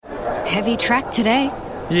Heavy track today.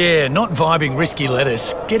 Yeah, not vibing risky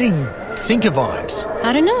lettuce. Getting sinker vibes.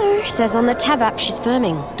 I don't know. Says on the Tab app she's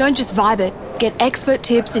firming. Don't just vibe it. Get expert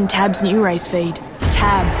tips in Tab's new race feed.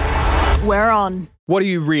 Tab. We're on. What are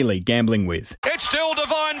you really gambling with? It's still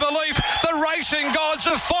divine belief. The racing gods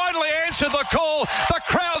have finally answered the call. The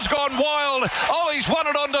crowd's gone wild. Ollie's won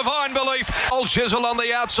it on divine belief. Old Chisel on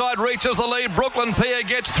the outside reaches the lead. Brooklyn Pier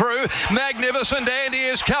gets through. Magnificent Andy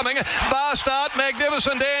is coming. Fast start,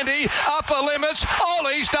 Magnificent Andy. Upper limits.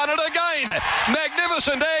 Ollie's done it again.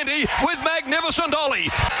 Magnificent Andy with Magnificent Ollie.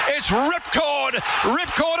 It's Ripcord.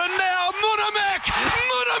 Ripcord and now Munhamek.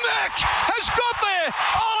 Munhamek has got there.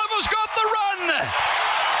 Oliver's got the run.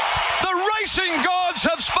 The racing gods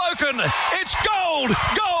have spoken. It's gold,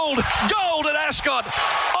 gold, gold at Ascot.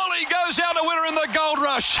 Ollie goes out a winner in the Gold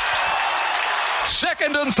Rush.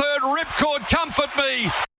 Second and third, Ripcord comfort me.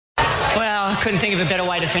 Well, I couldn't think of a better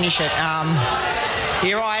way to finish it.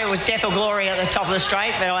 You're right, it was death or glory at the top of the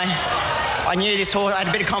straight, but I knew this horse, I had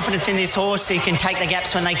a bit of confidence in this horse. He can take the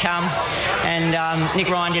gaps when they come, and Nick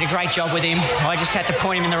Ryan did a great job with him. I just had to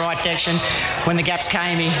point him in the right direction. When the gaps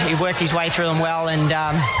came, he worked his way through them well, and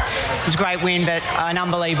it was a great win, but an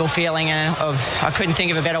unbelievable feeling, and I couldn't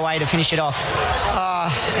think of a better way to finish it off.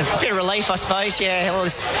 A bit of relief, I suppose. Yeah, it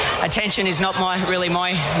was, attention is not really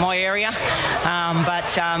my area,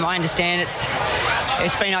 but I understand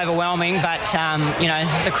it's been overwhelming, but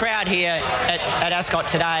the crowd here at Ascot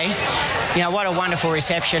today, what a wonderful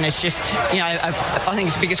reception. It's just, I think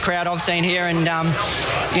it's the biggest crowd I've seen here, and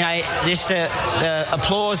just the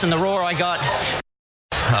applause and the roar I got.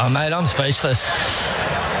 Oh mate, I'm speechless.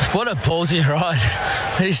 What a ballsy ride.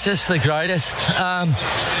 He's just the greatest.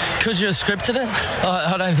 Could you have scripted it?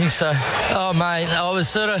 I don't think so. Oh mate, I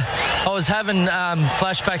was having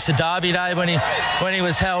flashbacks to Derby Day when he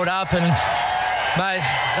was held up, and mate,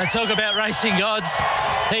 they talk about racing gods.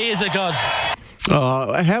 He is a god.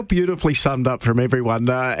 Oh, how beautifully summed up from everyone.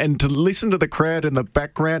 And to listen to the crowd in the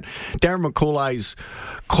background, Darren McCauley's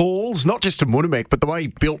calls, not just to Munhamek, but the way he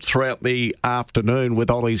built throughout the afternoon with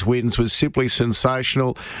Ollie's wins was simply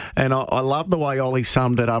sensational. And I love the way Ollie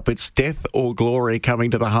summed it up. It's death or glory coming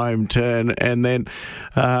to the home turn. And then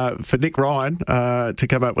for Nick Ryan to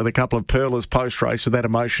come up with a couple of pearlers post-race with that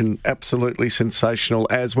emotion, absolutely sensational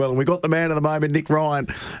as well. And we got the man of the moment, Nick Ryan,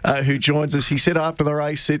 who joins us. He said after the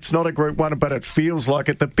race, it's not a Group 1, but it feels like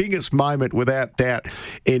it. The biggest moment, without doubt,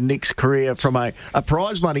 in Nick's career from a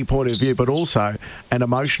prize money point of view, but also an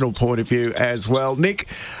emotional point of view as well. Nick,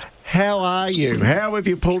 how are you? How have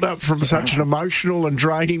you pulled up from such an emotional and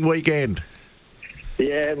draining weekend?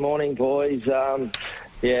 Yeah, morning, boys. I'm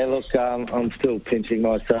still pinching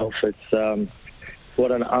myself. It's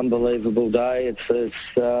what an unbelievable day. It's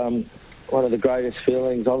one of the greatest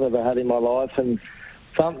feelings I've ever had in my life, and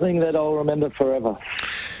something that I'll remember forever.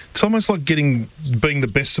 It's almost like being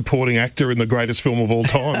the best supporting actor in the greatest film of all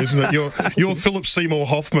time, isn't it? You're Philip Seymour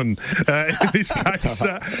Hoffman in this case.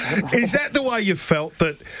 Is that the way you felt,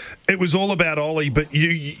 that it was all about Ollie, but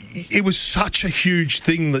it was such a huge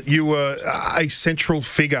thing that you were a central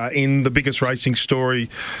figure in the biggest racing story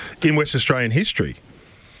in West Australian history?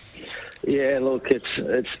 Yeah, look,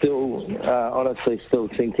 it's still honestly still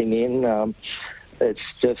sinking in. It's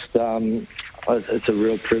just it's a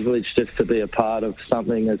real privilege just to be a part of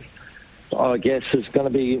something that I guess is going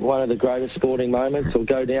to be one of the greatest sporting moments, or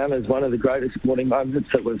go down as one of the greatest sporting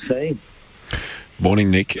moments that we've seen.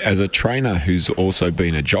 Morning, Nick. As a trainer who's also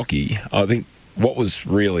been a jockey, I think what was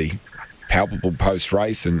really palpable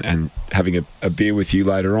post-race and having a beer with you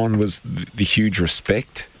later on was the huge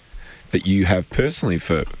respect that you have personally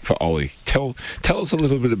for Ollie. Tell us a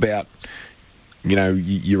little bit about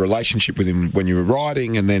your relationship with him when you were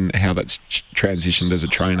riding, and then how that's transitioned as a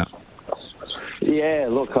trainer. Yeah,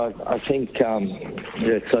 look, I think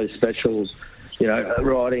it's so special.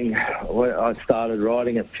 Riding. I started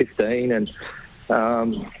riding at 15, and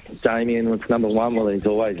Damien was number one. Well, he's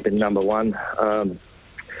always been number one,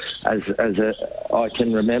 as I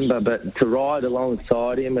can remember. But to ride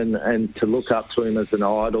alongside him and to look up to him as an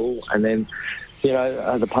idol, and then,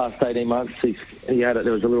 the past 18 months, there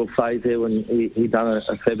was a little phase there when he done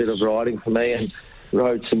a fair bit of riding for me and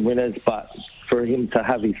rode some winners. But for him to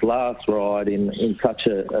have his last ride in such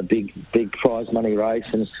a big prize money race,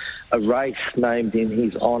 and a race named in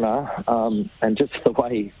his honour, and just the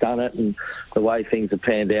way he's done it and the way things have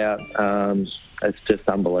panned out, it's just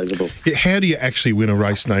unbelievable. Yeah, how do you actually win a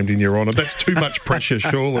race named in your honour? That's too much pressure,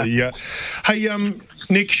 surely. Hey,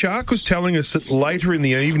 Nick, Shark was telling us that later in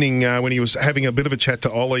the evening, when he was having a bit of a chat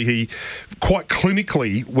to Ollie, he quite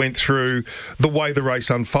clinically went through the way the race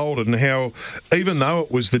unfolded, and how, even though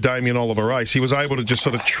it was the Damien Oliver race, he was able to just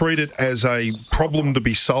sort of treat it as a problem to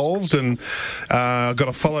be solved, and I've got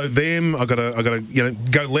to follow them. I've got to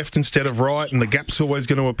go left instead of right, and the gap's always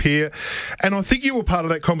going to appear. And I think you were part of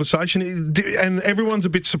that conversation, and everyone's a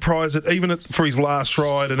bit surprised that even for his last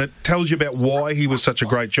ride, and it tells you about why he was such a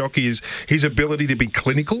great jockey, is his ability to be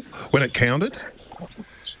clinical when it counted.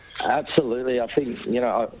 Absolutely. I think,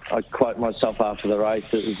 I quote myself after the race.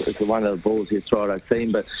 It's one of the ballsiest ride I've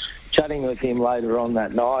seen. But chatting with him later on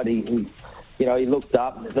that night, he looked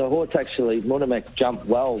up. The horse actually, Munhamek, jumped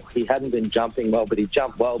well. He hadn't been jumping well, but he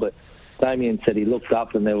jumped well. But Damien said he looked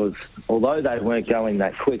up and there was, although they weren't going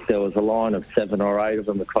that quick, there was a line of 7 or 8 of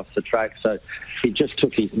them across the track. So he just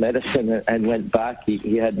took his medicine and went back.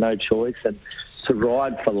 He had no choice. And to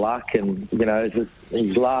ride for luck and,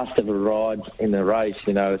 his last ever ride in the race,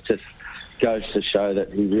 it just goes to show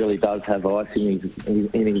that he really does have ice in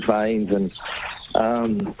his veins.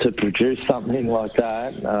 And to produce something like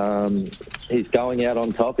that, he's going out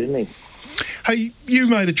on top, isn't he? Hey, you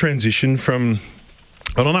made a transition from...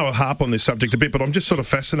 I don't know, I'll harp on this subject a bit, but I'm just sort of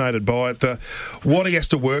fascinated by it. What he has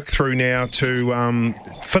to work through now to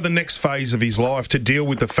for the next phase of his life to deal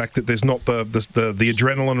with the fact that there's not the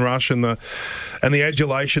adrenaline rush and the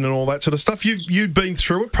adulation and all that sort of stuff. You've been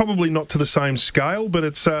through it, probably not to the same scale, but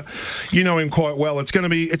it's you know him quite well. It's going to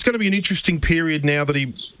be an interesting period now that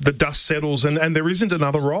the dust settles and there isn't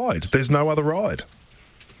another ride. There's no other ride.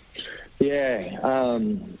 Yeah,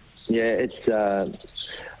 it's.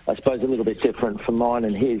 I suppose a little bit different from mine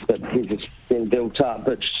and his, but his has been built up.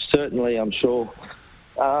 But certainly, I'm sure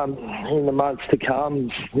in the months to come,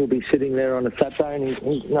 he'll be sitting there on a Saturday, and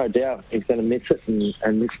he's no doubt he's going to miss it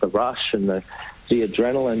and miss the rush and the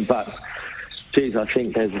adrenaline. But geez, I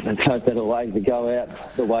think there's no better way to go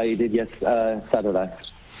out the way he did Saturday.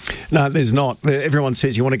 No, there's not. Everyone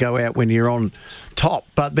says you want to go out when you're on top,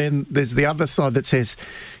 but then there's the other side that says,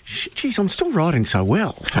 geez, I'm still riding so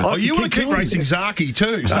well. Oh, you want to keep racing Zaki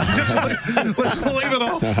too, so let's just leave it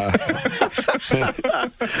off.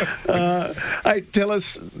 Hey, tell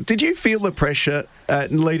us, did you feel the pressure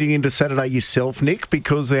leading into Saturday yourself, Nick,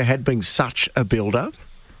 because there had been such a build-up?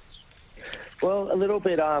 Well, a little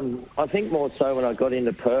bit. I think more so when I got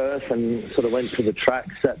into Perth and sort of went to the track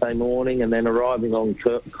Saturday morning and then arriving on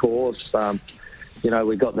course.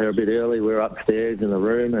 We got there a bit early. We were upstairs in the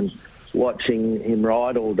room and watching him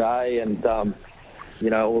ride all day and,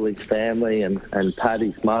 all his family and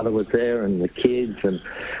Paddy's mother was there and the kids and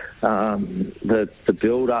the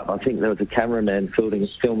build-up. I think there was a cameraman filming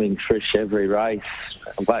Trish every race,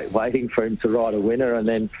 waiting for him to ride a winner, and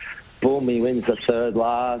then, boom, he wins the third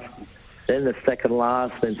last. Then the second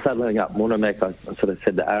last, then saddling up Munhamek, I sort of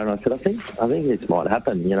said to Aaron, I said, I think this might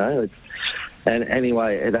happen, And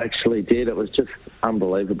anyway, it actually did. It was just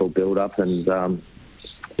unbelievable build-up, and,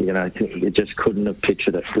 you just couldn't have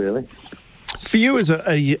pictured it, really. For you as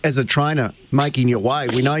a trainer making your way,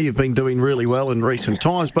 we know you've been doing really well in recent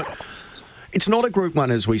times, but it's not a Group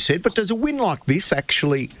 1, as we said, but does a win like this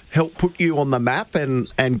actually help put you on the map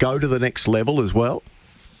and go to the next level as well?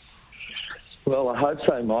 Well, I hope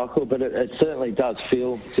so, Michael, but it certainly does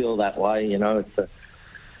feel that way.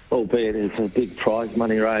 Albeit it's a big prize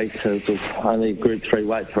money race. It was only Group 3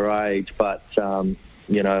 weight for age, but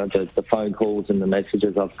the phone calls and the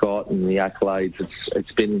messages I've got and the accolades,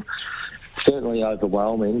 it's been certainly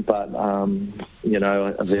overwhelming. But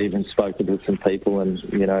I've even spoken to some people, and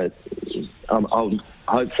I'll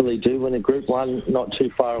hopefully do win a Group 1, not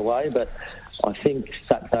too far away, but I think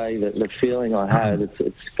Saturday, the feeling I had,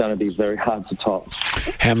 it's going to be very hard to top.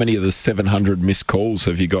 How many of the 700 missed calls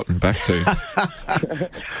have you gotten back to?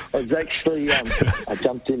 I was actually, I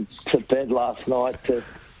jumped into bed last night to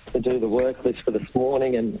do the work list for this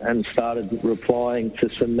morning and started replying to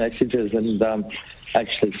some messages and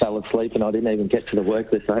actually fell asleep and I didn't even get to the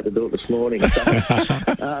work list. I had to do it this morning.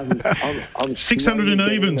 So, I'm 600 in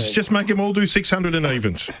evens. Just make them all do 600 in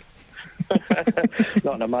evens.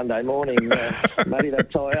 Not on a Monday morning, Matty, they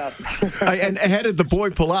tie up. Hey, and how did the boy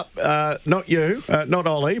pull up? Not you, not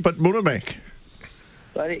Ollie, but Munhamek.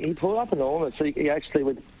 He pulled up enormous. He actually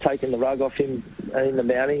was taking the rug off him in the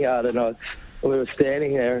mounting yard, and we were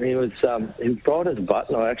standing there, and he was bright as a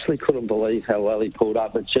button. I actually couldn't believe how well he pulled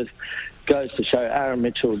up. It just goes to show Aaron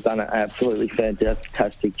Mitchell has done an absolutely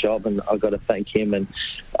fantastic job, and I've got to thank him. And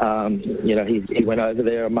he went over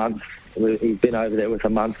there a month. He's been over there with a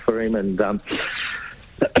month for him, and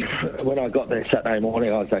when I got there Saturday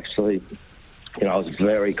morning, I was actually, I was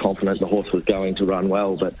very confident the horse was going to run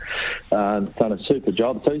well, but done a super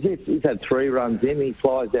job. So he's had 3 runs in. He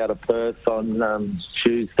flies out of Perth on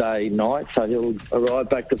Tuesday night, so he'll arrive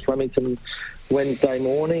back to Flemington Wednesday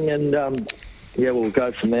morning, and we'll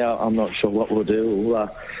go from there. I'm not sure what we'll do.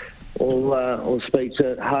 we'll speak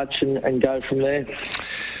to Hutch and go from there.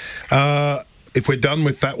 If we're done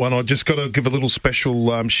with that one, I've just got to give a little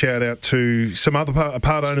special shout out to some other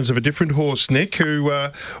part owners of a different horse, Nick, who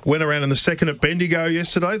went around in the second at Bendigo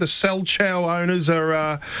yesterday. The Sal Chow owners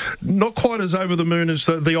are not quite as over the moon as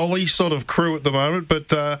the Ollie sort of crew at the moment, but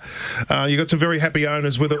you got some very happy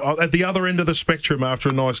owners with it at the other end of the spectrum after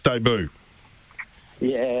a nice debut.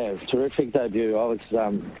 Yeah, it was a terrific debut. I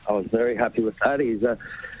was very happy with that.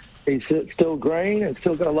 He's still green and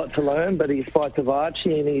still got a lot to learn, but he's by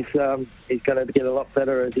Tavachi and he's going to get a lot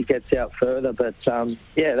better as he gets out further. But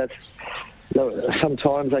that's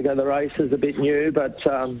sometimes they go the races a bit new, but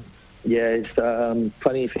there's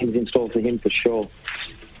plenty of things in store for him for sure.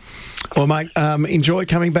 Well, mate, enjoy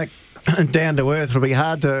coming back down to earth. It'll be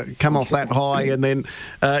hard to come off that high and then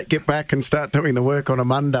get back and start doing the work on a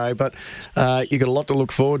Monday, but you've got a lot to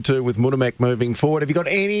look forward to with Munhamek moving forward. Have you got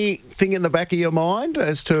anything in the back of your mind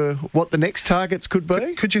as to what the next targets could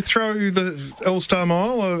be? Could you throw the All-Star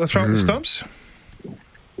Mile or throw it the stumps?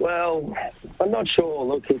 Well, I'm not sure.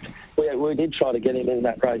 Look, we did try to get him in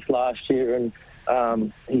that race last year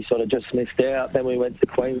and he sort of just missed out. Then we went to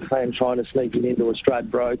Queensland trying to sneak him into a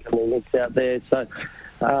Stradbroke and we missed out there. So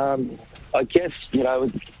I guess,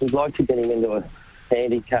 we'd like to get him into a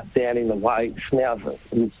handicap down in the weights. Now that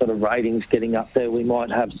his sort of ratings getting up there, we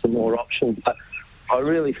might have some more options. But I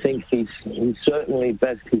really think he's certainly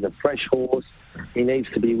best. He's a fresh horse. He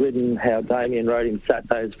needs to be ridden how Damien rode him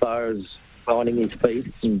Saturday as far as finding his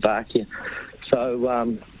feet and back. Yeah.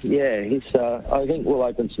 So, I think we'll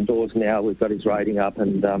open some doors now. We've got his rating up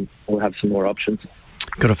and we'll have some more options.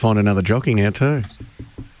 Got to find another jockey now too.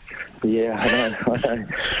 Yeah, I know.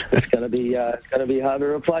 It's going to be hard to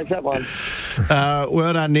replace that one.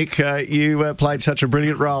 Well done, Nick. You played such a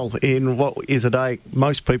brilliant role in what is a day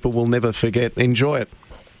most people will never forget. Enjoy it.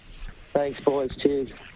 Thanks, boys. Cheers.